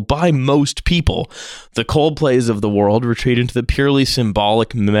level by most people. The Coldplays of the world retreat into the purely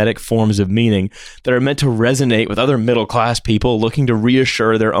symbolic, mimetic forms of meaning that are meant to resonate with other middle-class people looking to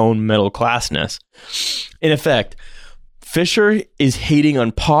reassure their own middle-classness. In effect, Fisher is hating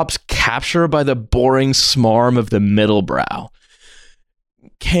on pop's capture by the boring smarm of the middle brow.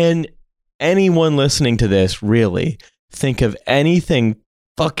 Can anyone listening to this really think of anything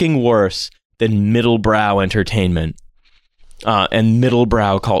fucking worse than middle-brow entertainment and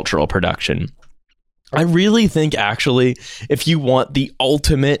middle-brow cultural production? I really think, actually, if you want the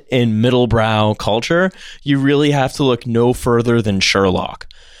ultimate in middle-brow culture, you really have to look no further than Sherlock.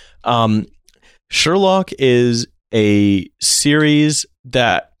 Sherlock is a series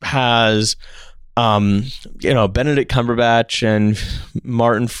that has Benedict Cumberbatch and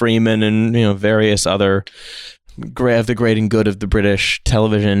Martin Freeman and various other of the great and good of the British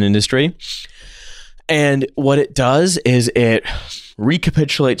television industry. And what it does is it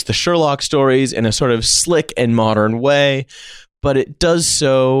recapitulates the Sherlock stories in a sort of slick and modern way, but it does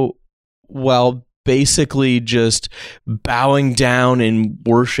so while basically just bowing down in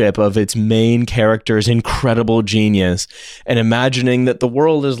worship of its main character's incredible genius and imagining that the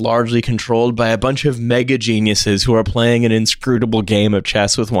world is largely controlled by a bunch of mega geniuses who are playing an inscrutable game of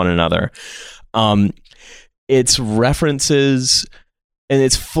chess with one another. It's references, and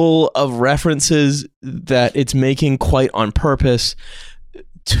it's full of references that it's making quite on purpose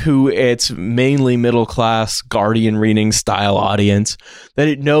to its mainly middle-class Guardian reading style audience, that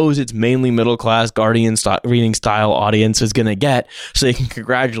it knows its mainly middle-class Guardian reading style audience is going to get, so they can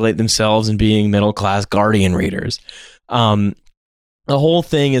congratulate themselves in being middle-class Guardian readers. The whole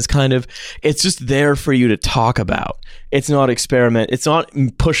thing is kind of, it's just there for you to talk about. It's not experiment. It's not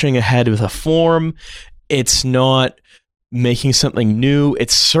pushing ahead with a form. It's not making something new.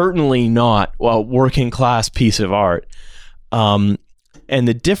 It's certainly not a working-class piece of art. And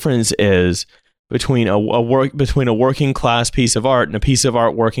the difference is between a working class piece of art and a piece of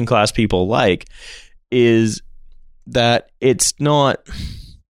art working class people like is that it's not.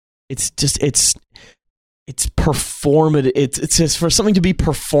 It's performative. It's just for something to be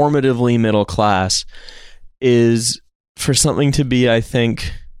performatively middle class is for something to be, I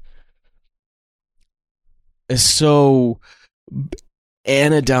think, so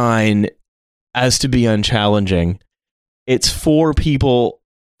anodyne as to be unchallenging. It's for people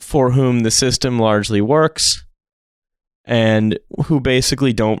for whom the system largely works and who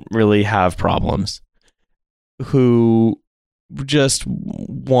basically don't really have problems, who just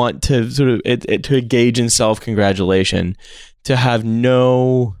want to sort of to engage in self-congratulation, to have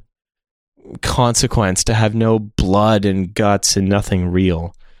no consequence, to have no blood and guts and nothing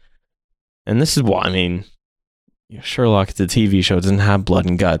real. And this is why, I mean, Sherlock, the TV show, doesn't have blood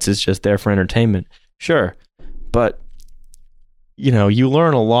and guts. It's just there for entertainment. Sure. But you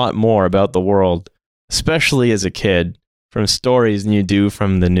learn a lot more about the world, especially as a kid, from stories than you do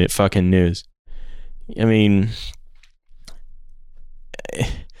from the fucking news. I mean,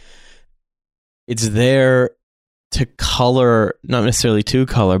 it's there to color, not necessarily to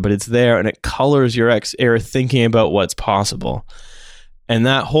color, but it's there and it colors your thinking about what's possible. And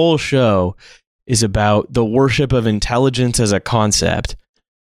that whole show is about the worship of intelligence as a concept.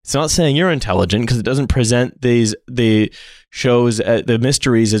 It's not saying you're intelligent because it doesn't present the shows, the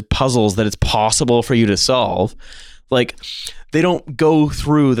mysteries as puzzles that it's possible for you to solve. Like, they don't go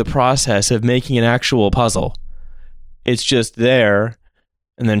through the process of making an actual puzzle. It's just there,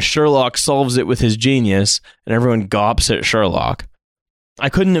 and then Sherlock solves it with his genius, and everyone gawps at Sherlock. I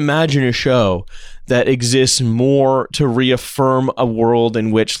couldn't imagine a show that exists more to reaffirm a world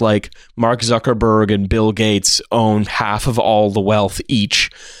in which, like, Mark Zuckerberg and Bill Gates own half of all the wealth each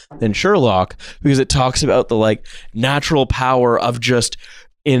than Sherlock, because it talks about the, like, natural power of just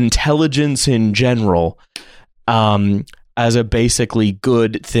intelligence in general as a basically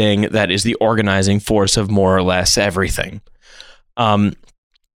good thing that is the organizing force of more or less everything. And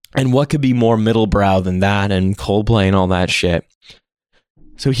what could be more middlebrow than that, and Coldplay and all that shit?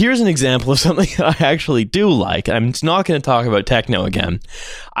 So here's an example of something I actually do like. I'm not going to talk about techno again.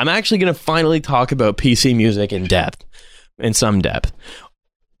 I'm actually going to finally talk about PC music in some depth.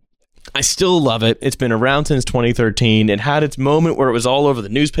 I still love it. It's been around since 2013. It had its moment where it was all over the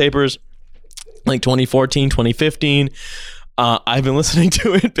newspapers, like 2014, 2015. I've been listening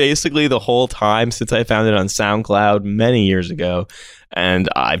to it basically the whole time since I found it on SoundCloud many years ago, and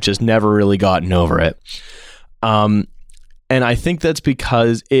I've just never really gotten over it. And I think that's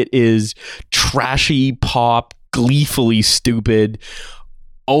because it is trashy pop, gleefully stupid,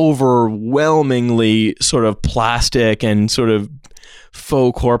 overwhelmingly sort of plastic and sort of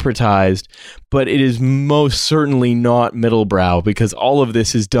faux corporatized, but it is most certainly not middlebrow because all of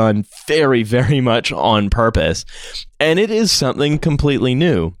this is done very, very much on purpose. And it is something completely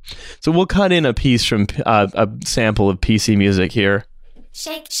new. So we'll cut in a piece from a sample of PC music here.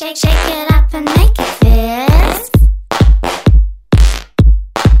 Shake, shake, shake it up and make it fit.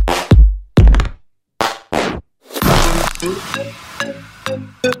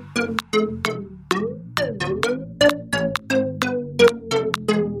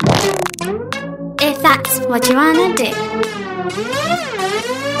 If that's what you wanna do.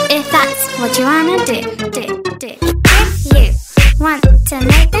 If that's what you wanna do. If you want to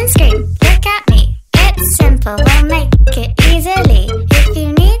make them scream, look at me. It's simple, we'll make it easily. If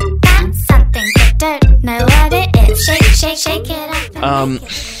you need that something but don't know what it is, shake, shake, shake it up and make it.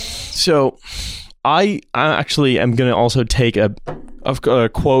 So I actually am going to also take a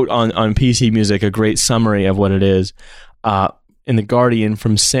quote on PC Music, a great summary of what it is, in The Guardian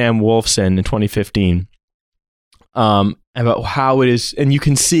from Sam Wolfson in 2015. about how it is, and you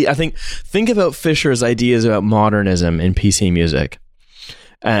can see, think about Fisher's ideas about modernism in PC music,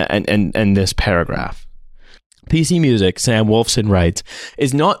 and this paragraph. PC music, Sam Wolfson writes,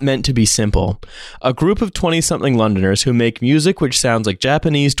 is not meant to be simple. A group of 20-something Londoners who make music which sounds like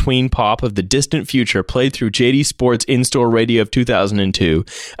Japanese tween pop of the distant future played through JD Sports in-store radio of 2002,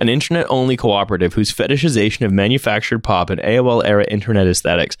 an internet-only cooperative whose fetishization of manufactured pop and AOL-era internet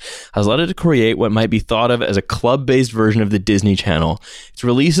aesthetics has led it to create what might be thought of as a club-based version of the Disney Channel. Its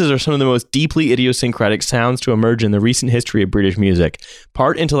releases are some of the most deeply idiosyncratic sounds to emerge in the recent history of British music,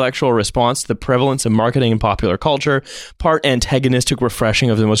 part intellectual response to the prevalence of marketing and popular culture, part antagonistic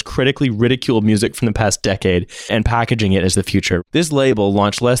refreshing of the most critically ridiculed music from the past decade, and packaging it as the future. This label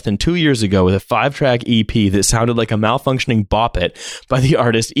launched less than 2 years ago with a 5-track EP that sounded like a malfunctioning Bop It by the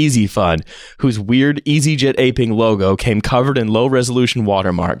artist Easy Fun, whose weird EasyJet aping logo came covered in low-resolution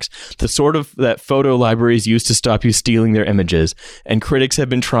watermarks, the sort of that photo libraries use to stop you stealing their images, and critics have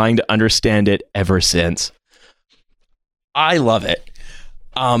been trying to understand it ever since. I love it.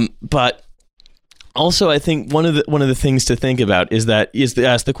 But also, I think one of the things to think about is to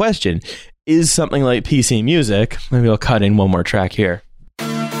ask the question: is something like PC music? Maybe I'll cut in one more track here.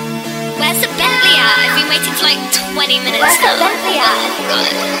 Where's the Bentley at? I've been waiting for like 20 minutes. Where's the Bentley at? God,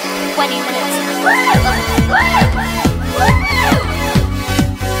 20 minutes.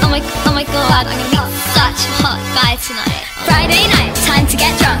 Oh my God! I'm gonna be such a hot guy tonight. Friday night, time to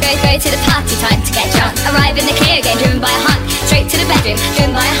get drunk. Go to the party, time to get drunk. Arrive in the Clio game, driven by a hunk. Straight to the bedroom,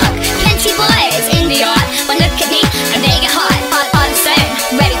 driven by a hunk. Plenty boys in the yard. One look at me, and they get hot. On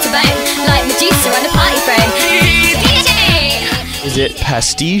stone, ready to bone, like Medusa on a party throne. Is it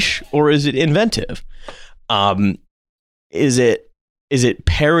pastiche or is it inventive? Is it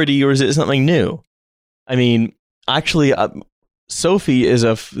parody or is it something new? I mean, actually, Sophie is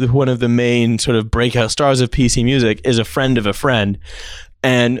one of the main sort of breakout stars of PC music, is a friend of a friend.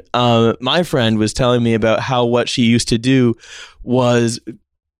 And my friend was telling me about how what she used to do was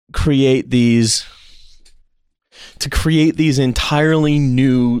create these entirely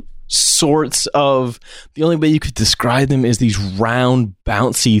new sorts of, the only way you could describe them is these round,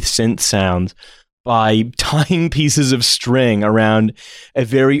 bouncy synth sounds by tying pieces of string around a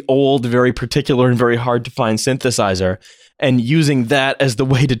very old, very particular, and very hard to find synthesizer, and using that as the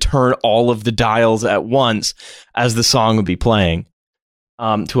way to turn all of the dials at once as the song would be playing,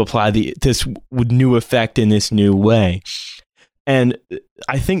 to apply this new effect in this new way. And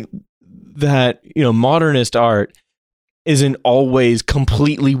I think that, modernist art isn't always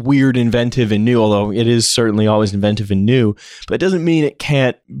completely weird, inventive, and new, although it is certainly always inventive and new, but it doesn't mean it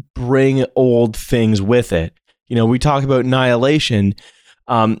can't bring old things with it. We talk about Annihilation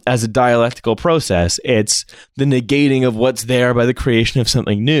as a dialectical process. It's the negating of what's there by the creation of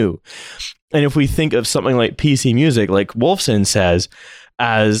something new. And if we think of something like PC music, like Wolfson says,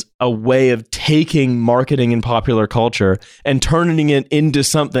 as a way of taking marketing and popular culture and turning it into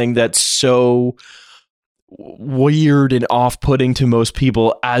something that's so weird and off-putting to most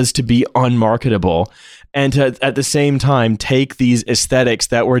people as to be unmarketable, and to at the same time take these aesthetics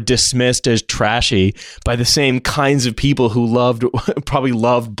that were dismissed as trashy by the same kinds of people who probably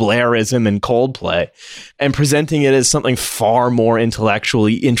loved Blairism and Coldplay, and presenting it as something far more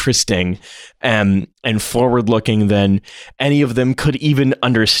intellectually interesting and forward-looking than any of them could even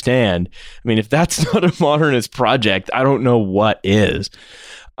understand. I mean, if that's not a modernist project, I don't know what is.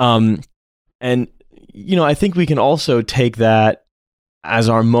 And I think we can also take that as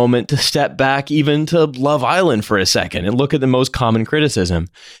our moment to step back even to Love Island for a second and look at the most common criticism.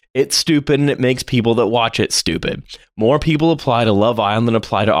 It's stupid and it makes people that watch it stupid. More people apply to Love Island than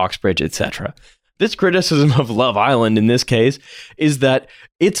apply to Oxbridge, etc. This criticism of Love Island in this case is that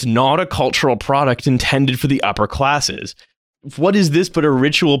it's not a cultural product intended for the upper classes. What is this but a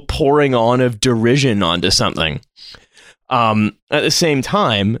ritual pouring on of derision onto something? At the same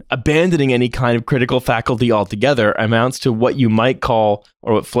time, abandoning any kind of critical faculty altogether amounts to what you might call,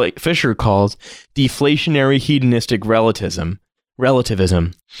 or what Fisher calls, deflationary hedonistic relativism.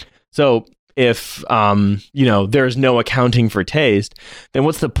 So if, there's no accounting for taste, then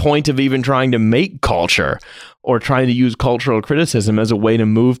what's the point of even trying to make culture or trying to use cultural criticism as a way to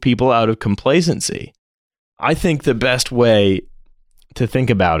move people out of complacency? I think the best way to think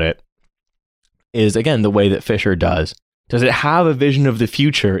about it is, again, the way that Fisher does. Does it have a vision of the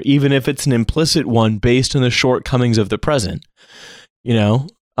future, even if it's an implicit one based on the shortcomings of the present?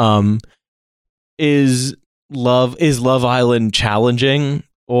 Is Love Island challenging,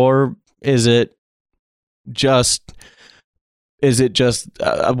 or is it just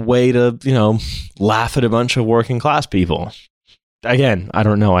a way to laugh at a bunch of working class people? Again, I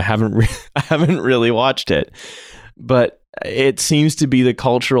don't know. I haven't really watched it, but it seems to be the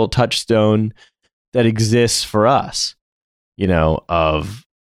cultural touchstone that exists for us, of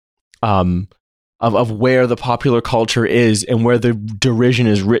where the popular culture is and where the derision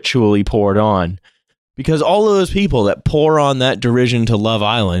is ritually poured on. Because all of those people that pour on that derision to Love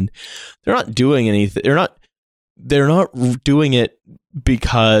Island, they're not doing anything. They're not doing it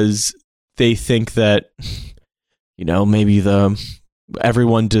because they think that, maybe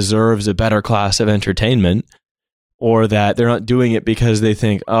everyone deserves a better class of entertainment, or that they're not doing it because they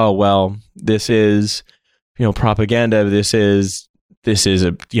think, oh, well, this is, propaganda. This is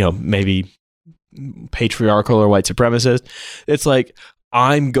a, maybe patriarchal or white supremacist. It's like,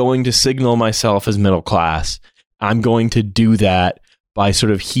 I'm going to signal myself as middle class. I'm going to do that by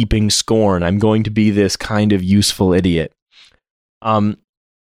sort of heaping scorn. I'm going to be this kind of useful idiot. And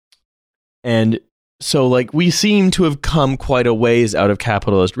so, like, we seem to have come quite a ways out of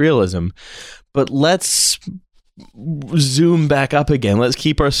capitalist realism, but let's zoom back up again. Let's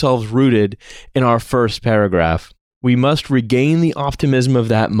keep ourselves rooted in our first paragraph. We must regain the optimism of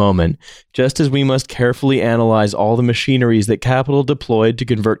that moment, just as we must carefully analyze all the machineries that capital deployed to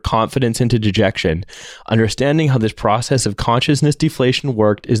convert confidence into dejection. Understanding how this process of consciousness deflation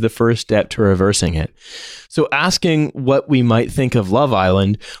worked is the first step to reversing it. So asking what we might think of Love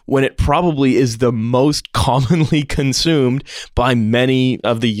Island, when it probably is the most commonly consumed by many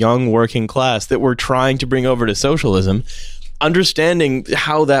of the young working class that we're trying to bring over to socialism, understanding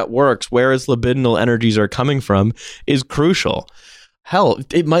how that works, where its libidinal energies are coming from, is crucial. Hell,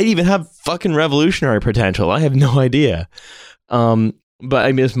 it might even have fucking revolutionary potential. I have no idea. But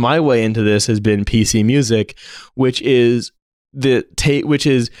I guess my way into this has been PC Music, which is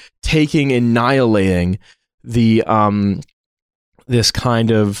taking and annihilating the this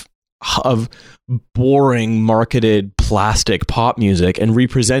kind of boring marketed plastic pop music and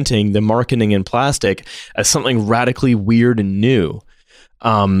representing the marketing in plastic as something radically weird and new.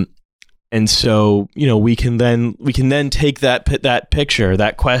 And so, we can then take that picture,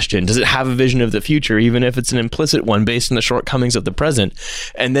 that question, does it have a vision of the future, even if it's an implicit one based on the shortcomings of the present?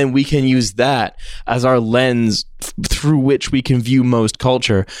 And then we can use that as our lens through which we can view most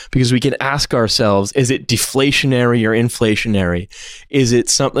culture, because we can ask ourselves, is it deflationary or inflationary? Is it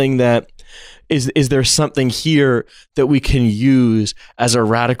something that is there something here that we can use as a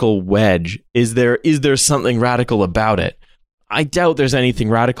radical wedge? Is there something radical about it? I doubt there's anything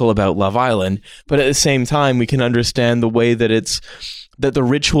radical about Love Island, but at the same time, we can understand the way that that the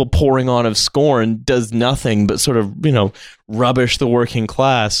ritual pouring on of scorn does nothing but sort of, rubbish the working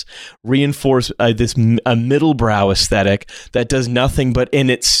class, reinforce a middlebrow aesthetic that does nothing but in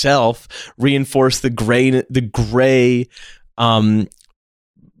itself reinforce the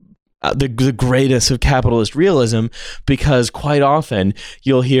greatness of capitalist realism, because quite often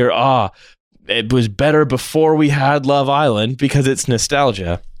you'll hear, it was better before we had Love Island, because it's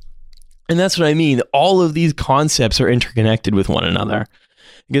nostalgia. And that's what I mean. All of these concepts are interconnected with one another.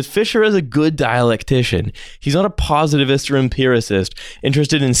 Because Fisher is a good dialectician. He's not a positivist or empiricist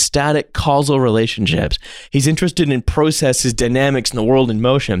interested in static causal relationships. He's interested in processes, dynamics, and the world in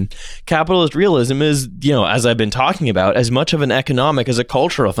motion. Capitalist realism is, as I've been talking about, as much of an economic as a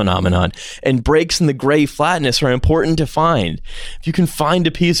cultural phenomenon. And breaks in the gray flatness are important to find. If you can find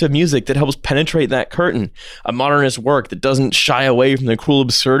a piece of music that helps penetrate that curtain, a modernist work that doesn't shy away from the cruel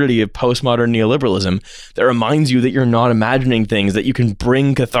absurdity of postmodern neoliberalism, that reminds you that you're not imagining things, that you can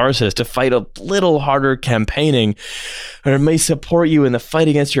bring catharsis to fight a little harder campaigning, or it may support you in the fight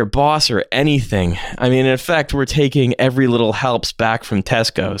against your boss or anything. I mean, in effect, we're taking every little helps back from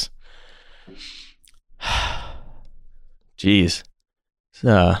Tesco's. Jeez.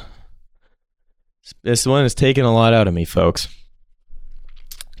 This one is taking a lot out of me, folks.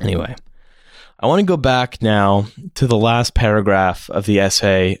 Anyway, I want to go back now to the last paragraph of the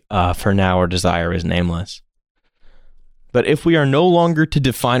essay, For Now Our Desire is Nameless. But if we are no longer to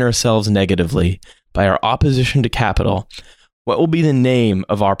define ourselves negatively by our opposition to capital, what will be the name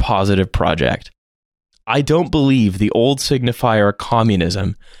of our positive project? I don't believe the old signifier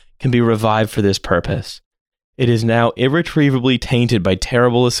communism can be revived for this purpose. It is now irretrievably tainted by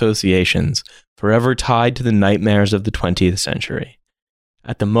terrible associations, forever tied to the nightmares of the 20th century.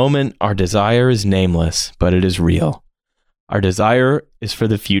 At the moment, our desire is nameless, but it is real. Our desire is for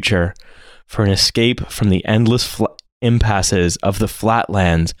the future, for an escape from the endless impasses of the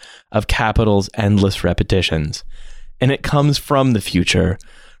flatlands of capital's endless repetitions. And it comes from the future,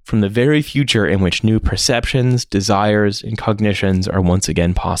 from the very future in which new perceptions, desires, and cognitions are once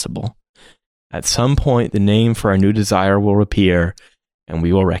again possible. At some point, the name for our new desire will appear, and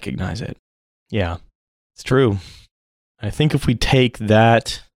we will recognize it. Yeah, it's true. I think if we take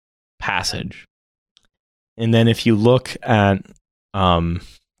that passage And then if you look at John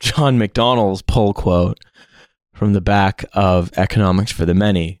McDonnell's pull quote from the back of Economics for the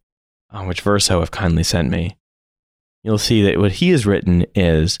Many, which Verso have kindly sent me, you'll see that what he has written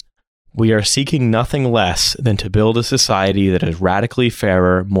is, "We are seeking nothing less than to build a society that is radically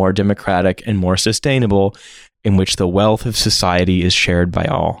fairer, more democratic, and more sustainable, in which the wealth of society is shared by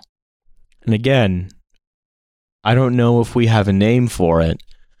all." And again, I don't know if we have a name for it,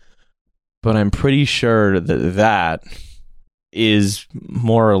 but I'm pretty sure that that is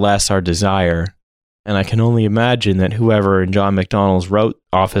more or less our desire. And I can only imagine that whoever in John McDonnell's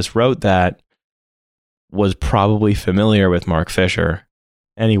office wrote that was probably familiar with Mark Fisher.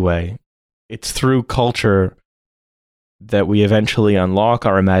 Anyway, it's through culture that we eventually unlock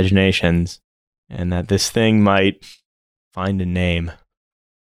our imaginations, and that this thing might find a name.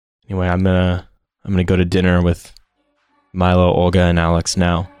 Anyway, I'm gonna go to dinner with Milo, Olga, and Alex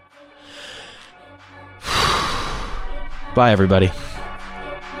now. Bye, everybody.